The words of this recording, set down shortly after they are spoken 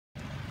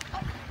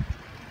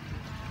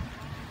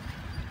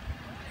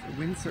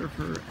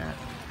windsurfer at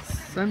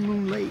Sun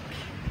Moon Lake.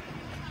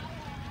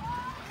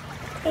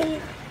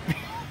 Oh.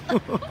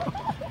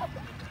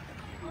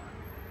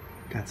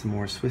 Got some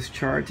more Swiss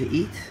chard to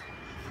eat.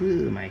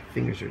 Ooh, my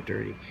fingers are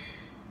dirty.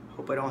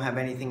 Hope I don't have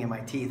anything in my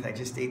teeth. I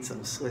just ate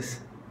some Swiss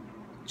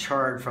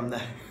chard from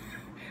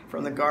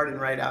the garden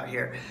right out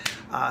here.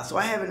 So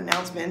I have an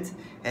announcement,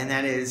 and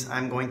that is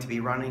I'm going to be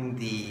running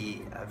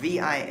the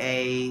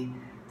VIA,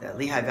 the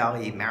Lehigh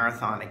Valley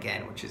Marathon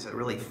again, which is a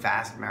really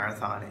fast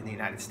marathon in the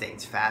United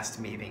States. Fast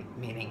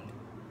meaning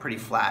pretty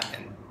flat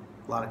and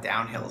a lot of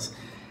downhills.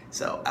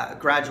 So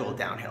gradual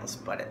downhills,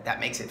 but that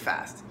makes it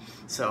fast.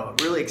 So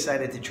really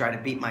excited to try to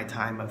beat my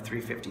time of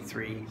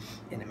 3:53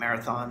 in the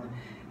marathon.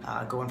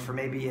 Going for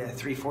maybe a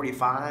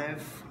 3:45,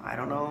 I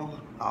don't know.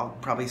 I'll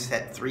probably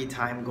set 3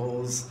 time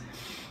goals.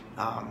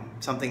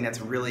 Something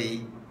that's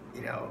really,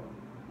 you know,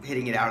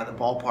 hitting it out of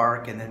the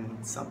ballpark, and then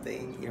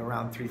something, you know,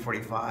 around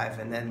 3:45,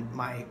 and then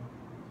my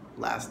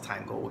last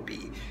time goal would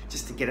be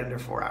just to get under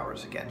 4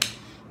 hours again.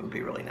 It would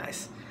be really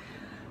nice.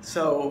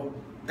 So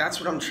that's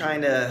what I'm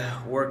trying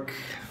to work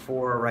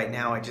for right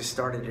now. I just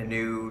started a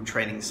new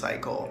training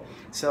cycle.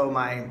 So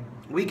my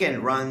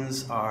weekend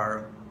runs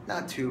are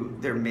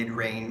they're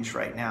mid-range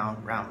right now,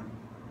 around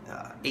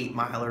 8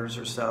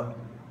 milers or so.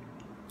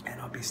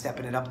 And I'll be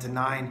stepping it up to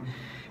 9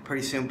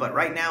 pretty soon. But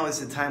right now is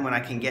the time when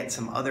I can get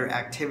some other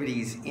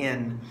activities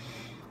in.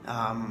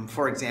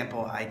 For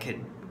example, I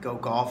could go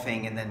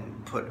golfing and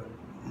then put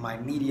my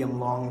medium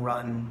long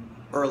run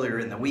earlier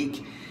in the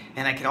week.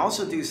 And I can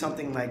also do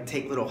something like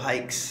take little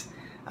hikes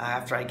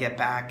after I get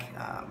back.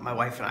 My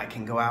wife and I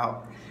can go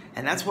out.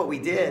 And that's what we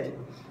did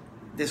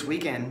this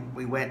weekend.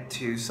 We went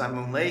to Sun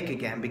Moon Lake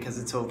again because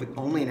it's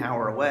only an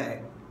hour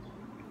away.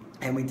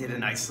 And we did a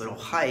nice little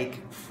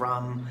hike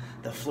from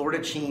the Fluer De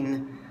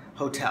Chine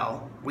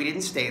Hotel. We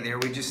didn't stay there.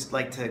 We just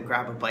like to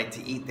grab a bite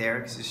to eat there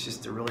because it's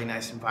just a really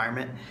nice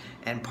environment.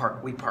 And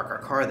we park our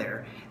car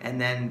there. And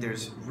then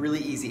there's really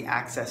easy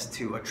access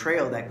to a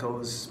trail that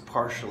goes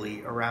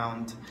partially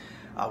around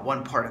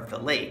one part of the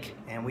lake.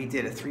 And we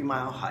did a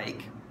 3-mile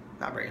hike.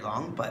 Not very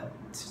long, but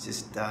it's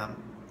just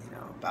you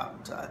know,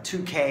 about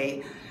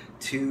 2K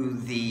to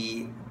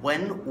the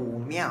Wen Wu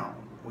Miao,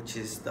 which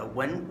is the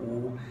Wen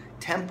Wu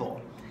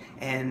Temple.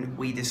 And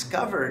we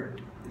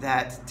discovered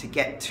that to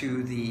get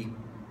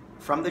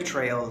from the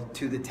trail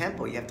to the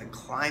temple, you have to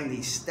climb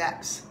these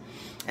steps.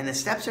 And the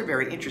steps are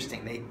very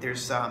interesting.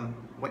 There's on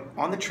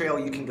the trail,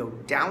 you can go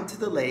down to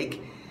the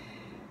lake,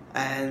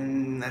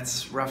 and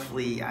that's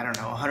roughly, I don't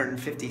know,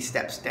 150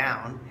 steps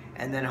down,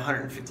 and then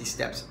 150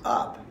 steps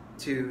up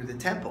to the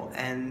temple.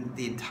 And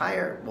the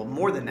entire, well,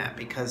 more than that,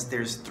 because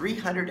there's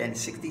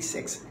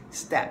 366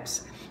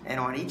 steps, and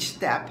on each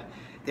step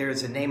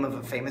there's a name of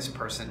a famous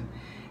person,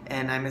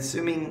 and I'm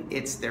assuming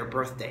it's their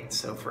birth date.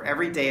 So for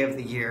every day of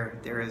the year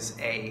there is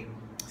a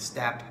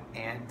step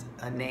and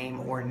a name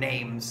or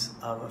names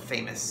of a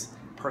famous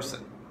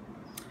person.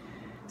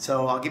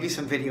 So I'll give you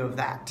some video of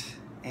that.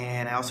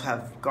 And I also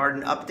have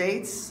garden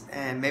updates,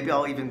 and maybe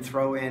I'll even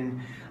throw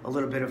in a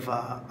little bit of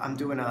I'm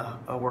doing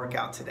a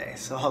workout today,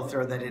 so I'll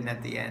throw that in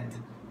at the end.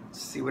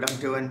 See what I'm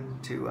doing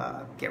to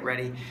get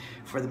ready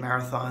for the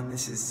marathon.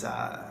 This is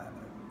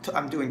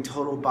I'm doing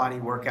total body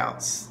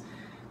workouts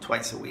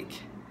twice a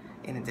week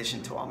in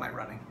addition to all my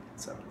running.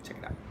 So check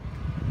it out.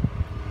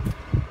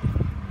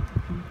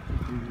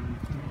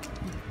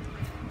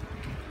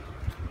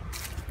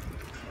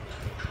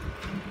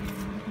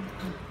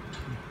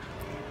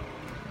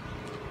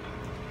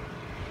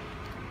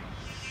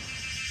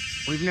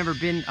 We've never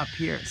been up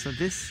here, so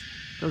this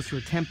goes to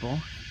a temple,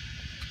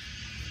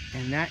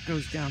 and that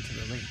goes down to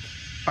the lake.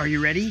 Are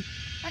you ready?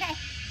 Okay.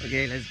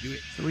 Okay, let's do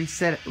it. So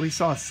we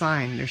saw a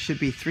sign. There should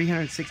be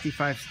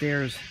 365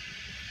 stairs,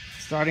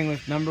 starting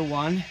with number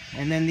 1,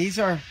 and then these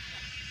are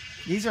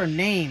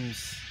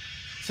names.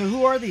 So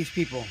who are these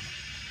people?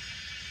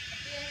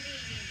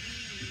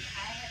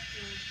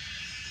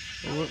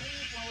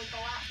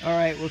 All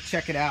right, we'll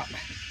check it out.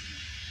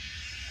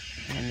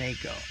 And they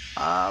go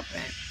up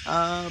and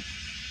up,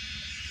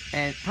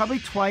 and probably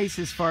twice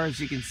as far as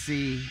you can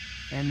see,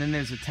 and then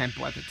there's a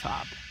temple at the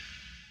top.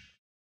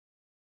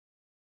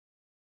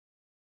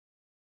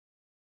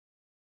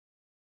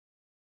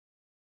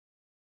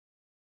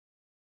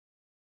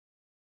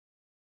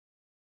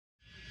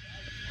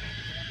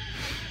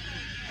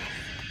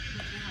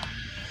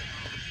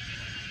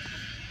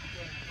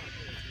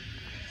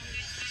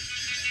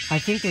 I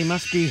think they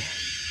must be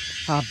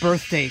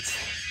birth dates.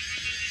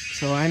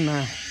 So I'm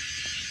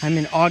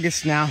in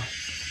August now,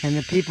 and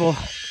the people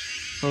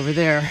over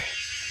there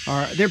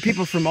they're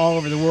people from all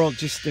over the world,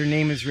 just their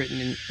name is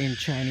written in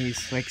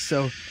Chinese. Like,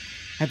 so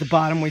at the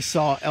bottom we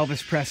saw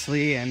Elvis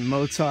Presley and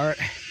Mozart.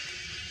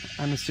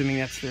 I'm assuming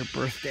that's their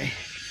birthday.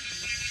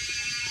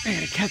 I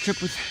gotta catch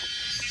up with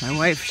my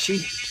wife.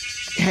 She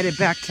headed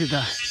back to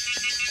the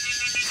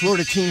Fluer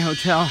De Chine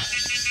Hotel.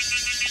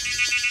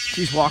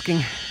 She's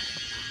walking.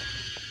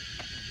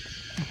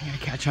 I gotta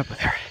catch up with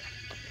her.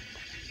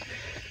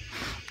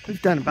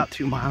 We've done about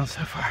 2 miles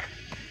so far.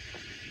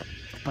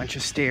 A bunch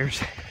of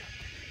stairs.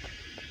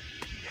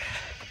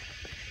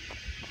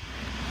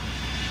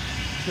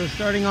 So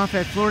starting off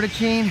at Fluer De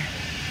Chine,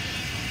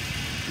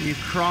 you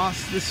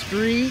cross the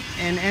street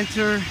and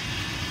enter the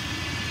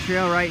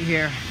trail right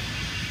here.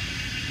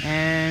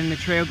 And the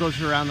trail goes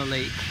around the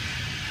lake.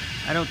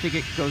 I don't think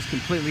it goes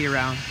completely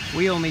around.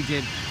 We only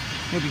did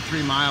maybe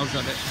 3 miles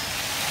of it.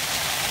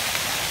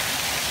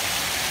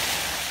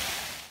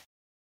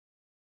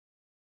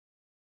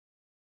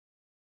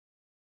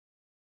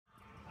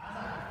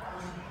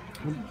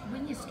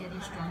 When it's getting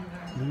stronger,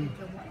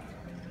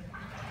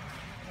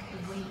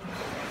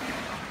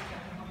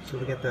 So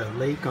we got the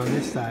lake on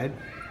this side,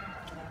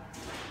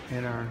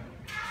 and our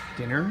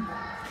dinner,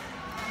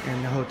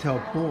 and the hotel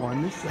pool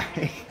on this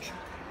side.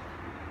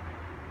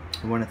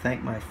 I want to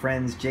thank my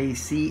friends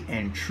JC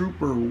and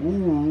Trooper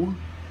Wu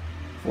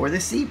for the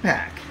seed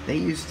pack. They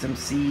used some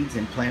seeds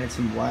and planted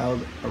some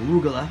wild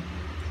arugula,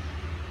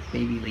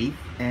 baby leaf,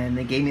 and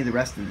they gave me the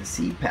rest of the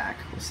seed pack.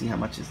 We'll see how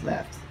much is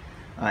left.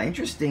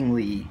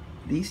 Interestingly,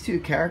 these two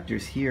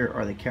characters here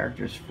are the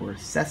characters for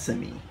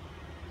sesame.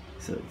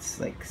 So it's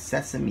like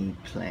sesame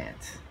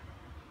plant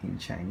in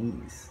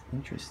Chinese.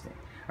 Interesting.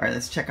 All right,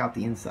 let's check out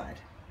the inside.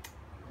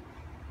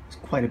 There's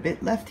quite a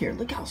bit left here.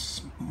 Look how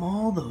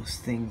small those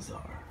things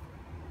are.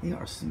 They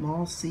are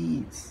small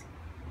seeds.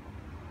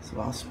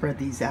 So I'll spread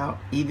these out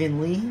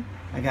evenly.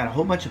 I got a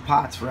whole bunch of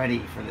pots ready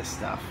for this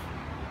stuff.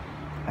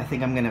 I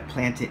think I'm gonna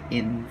plant it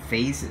in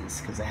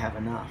phases because I have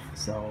enough.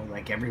 So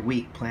like every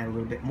week plant a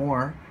little bit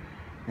more,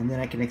 and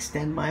then I can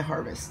extend my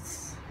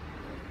harvests.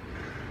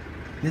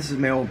 This is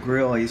my old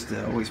grill. I used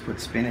to always put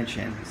spinach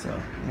in, so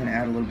I'm gonna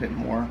add a little bit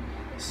more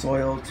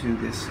soil to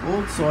this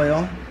old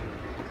soil.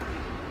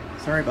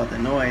 Sorry about the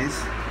noise.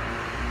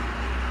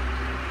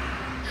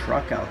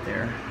 Truck out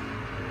there.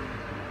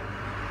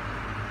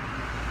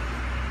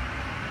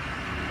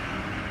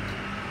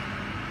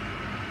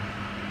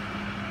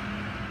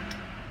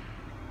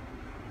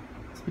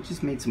 I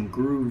just made some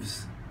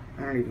grooves.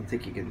 I don't even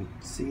think you can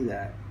see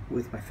that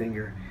with my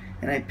finger.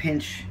 And I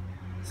pinch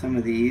some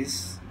of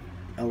these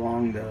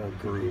along the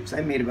grooves.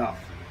 I made about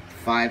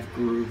 5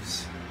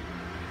 grooves,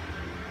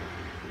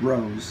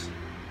 rows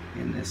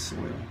in this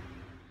soil.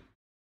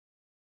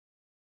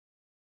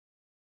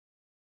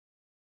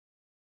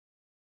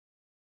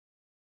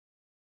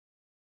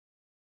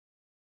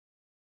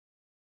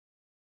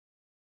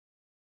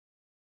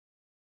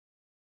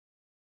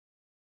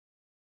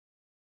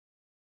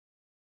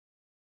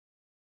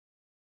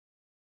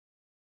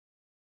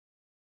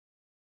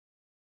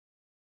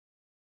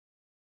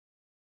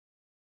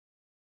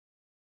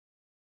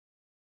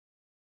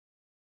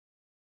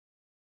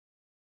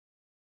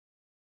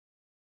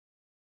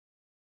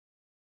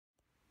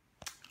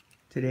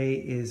 Today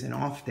is an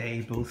off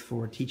day, both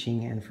for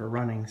teaching and for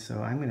running,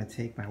 so I'm going to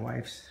take my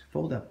wife's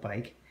fold-up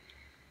bike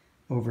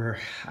over.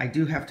 I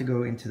do have to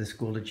go into the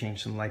school to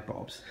change some light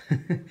bulbs,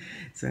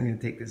 so I'm going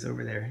to take this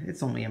over there.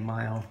 It's only a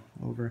mile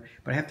over,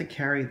 but I have to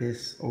carry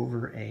this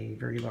over a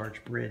very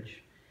large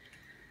bridge.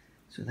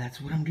 So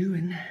that's what I'm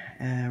doing.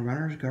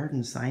 Runner's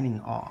Garden signing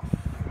off.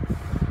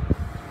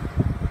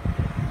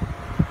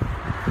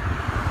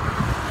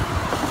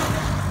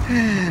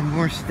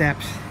 More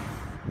steps.